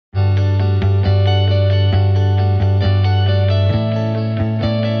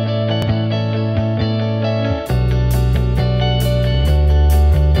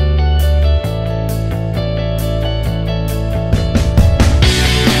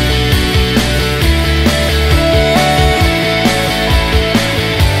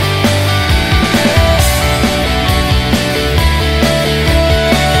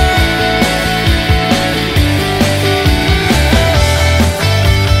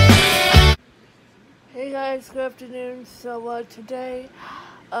guys, good afternoon. So today,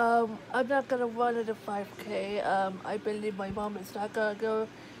 I'm not gonna run at a 5K. I believe my mom is not gonna go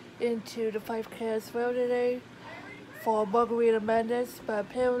into the 5K as well today for Margarita Madness, but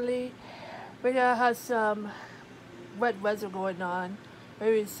apparently we're gonna have some wet weather going on,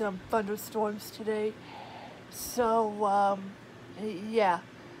 maybe some thunderstorms today. So yeah.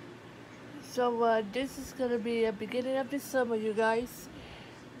 So this is gonna be a beginning of the summer, you guys.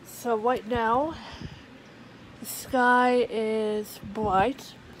 So right now, the sky is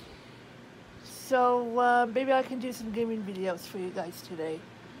bright. So maybe I can do some gaming videos for you guys today.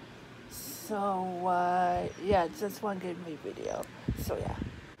 So yeah, just one gaming video. So yeah.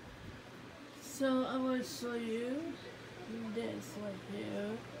 So I want to show you this right here.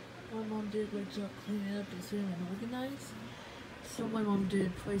 My mom did a great job cleaning up this room and organized. So my mom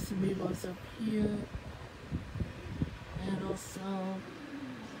did place some meatballs up here, and also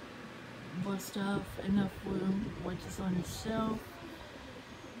more stuff, enough room, which is on the shelf,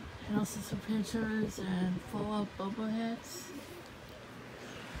 and also some pictures and fall-out bubble heads.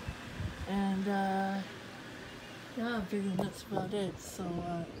 And yeah, I figured that's about it. So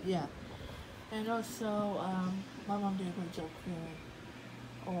yeah. And also, my mom did a good job cleaning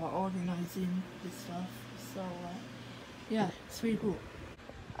or organizing this stuff. So yeah, it's pretty cool.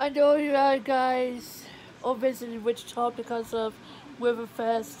 I know you guys all visited Wichita because of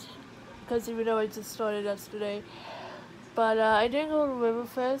Riverfest, because even though it just started yesterday. But I didn't go to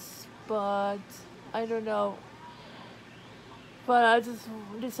Riverfest, but I don't know. But I just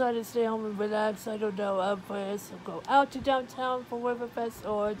decided to stay home and relax. I don't know if I go out to downtown for Riverfest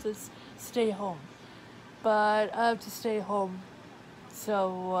or just stay home. But I have to stay home.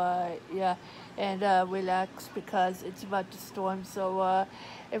 So yeah, and relax because it's about to storm. So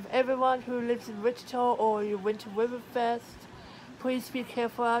if everyone who lives in Wichita or you went to Riverfest, please be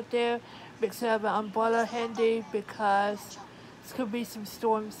careful out there. Make sure you have an umbrella handy because there could be some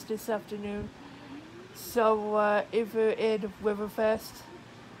storms this afternoon. So if you're in Riverfest,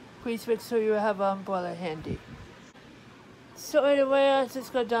 please make sure you have an umbrella handy. So anyway, I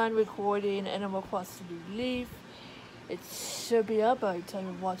just got done recording and I'm across to leave. It should be up by the time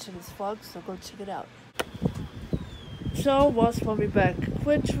you're watching this vlog, so go check it out. So whilst we'll be back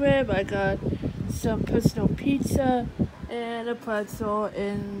QuikTrip, I got some personal pizza and a pretzel,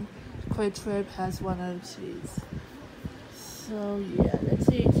 and QuikTrip has one of these. So yeah, let's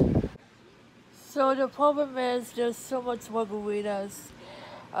eat. So the problem is there's so much margaritas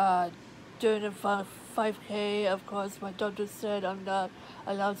during the 5K. Of course, my doctor said I'm not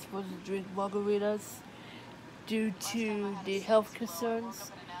supposed to drink margaritas due to the health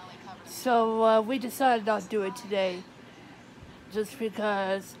concerns. So we decided not to do it today, just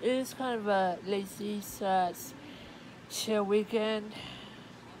because it is kind of a lazy, chill weekend.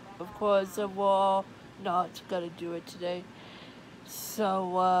 Of course, we're all not gonna do it today.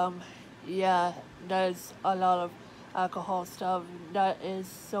 So yeah, there's a lot of alcohol stuff that is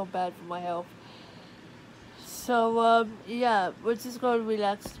so bad for my health. So yeah, we're just gonna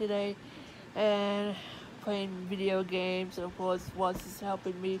relax today and playing video games. Of course, Watts is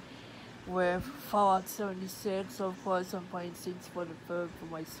helping me with Fallout 76. So of course, I'm playing Sims for the Third for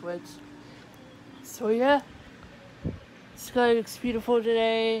my Switch. So yeah, sky looks beautiful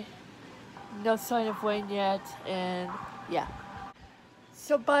today. No sign of rain yet, and yeah.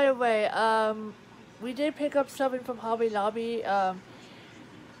 So by the way, we did pick up something from Hobby Lobby.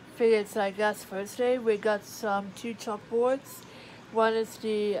 Figured it's like last Thursday. We got some 2 chalkboards. One is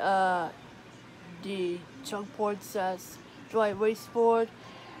the chalkboard says dry erase board,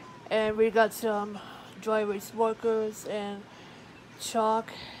 and we got some dry erase markers and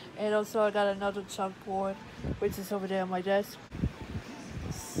chalk, and also I got another chalkboard which is over there on my desk.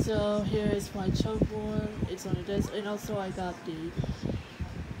 So here is my chalkboard, it's on the desk, and also I got the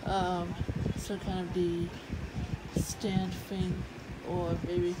so kind of the stand thing, or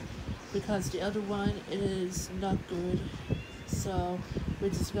maybe because the other one is not good, so we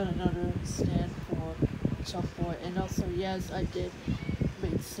just got another stand for chalkboard. And also, yes, I did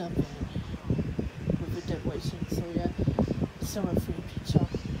make something with the decoration, so yeah, summer themed chalk.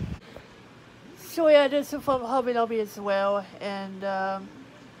 So yeah, this is from Hobby Lobby as well, and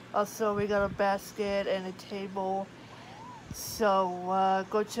also we got a basket and a table. So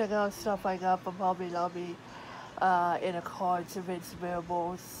go check out stuff I got from Hobby Lobby in a cards if it's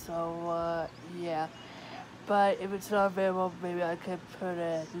available. So yeah, but if it's not available, maybe I could put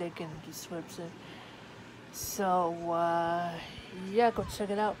a link in the description. So yeah, go check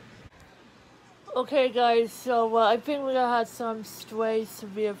it out. Okay guys, so I think we're gonna have some stray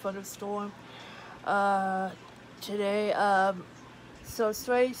severe thunderstorm today. So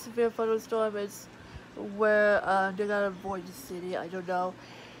stray severe thunderstorm is where they gotta avoid the city. I don't know,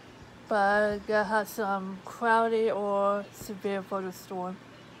 but gonna have some cloudy or severe thunderstorm.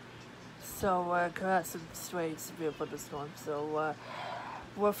 So could have some straight severe thunderstorm. So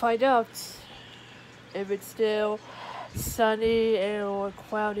we'll find out if it's still sunny or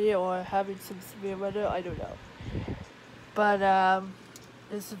cloudy or having some severe weather. I don't know, but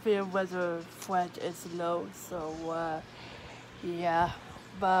the severe weather threat is low. So yeah,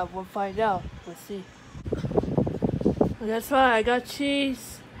 but we'll find out. We'll see. That's why I got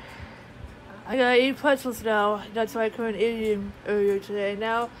cheese. I gotta eat pretzels now. That's why I couldn't eat them earlier today.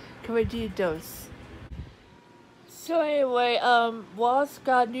 Now, can we eat those? So anyway, Walls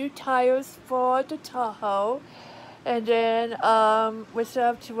got new tires for the Tahoe. And then we still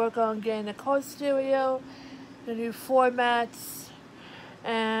have to work on getting the car stereo, the new formats.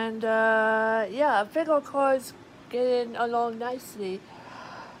 And yeah, I think our car's getting along nicely.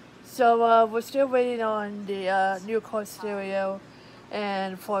 So we're still waiting on the new car stereo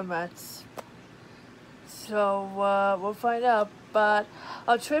and formats. So we'll find out. But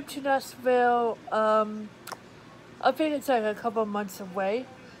our trip to Nashville, I think it's like a couple months away.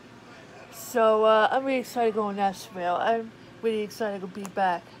 So I'm really excited to go to Nashville. I'm really excited to be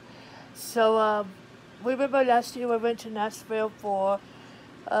back. So remember last year we went to Nashville for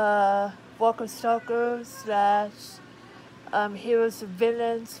Walker Stalker / Heroes and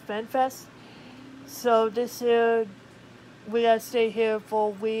Villains Fan Fest. So this year we gotta stay here for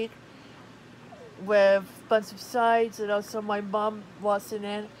a week with a bunch of sides, and also my mom wasn't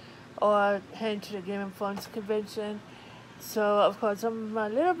in or heading to the Game of Thrones convention. So of course I'm a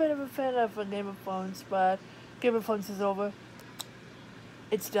little bit of a fan of Game of Thrones, but Game of Thrones is over.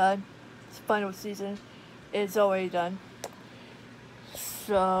 It's done. It's final season. It's already done.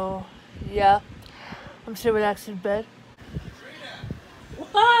 So yeah, I'm still relaxed in bed. Trina,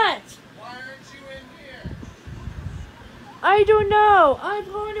 What? why aren't you in here? I don't know. I'm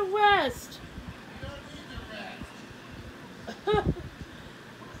going to rest. You don't need to rest.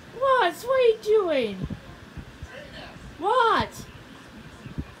 What? What are you doing? Trina, What?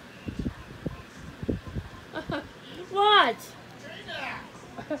 What?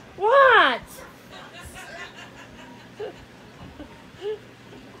 Trina! What?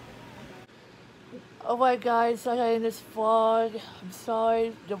 Alright guys, I got in this vlog. I'm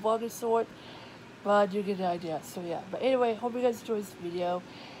sorry, the vlog is short, but you get the idea. So yeah, but anyway, hope you guys enjoyed this video.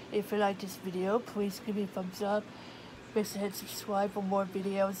 If you like this video, please give me a thumbs up. Make sure to hit subscribe for more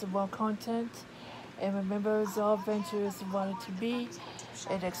videos and more content. And remember, it's all adventures you want it to be.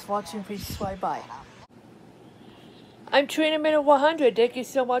 And thanks for watching. Please subscribe. Bye. I'm Trina Minute 100. Thank you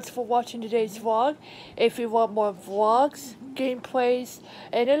so much for watching today's vlog. If you want more vlogs, gameplays,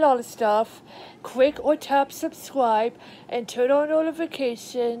 and a lot of stuff, click or tap subscribe and turn on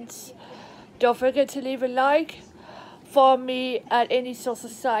notifications. Don't forget to leave a like. Follow me at any social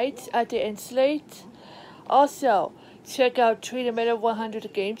sites at the Insulate. Also, check out Trina Minute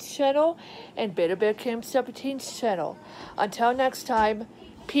 100 Games channel and Better Bear Kim 17's channel. Until next time,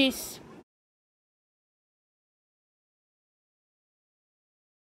 peace.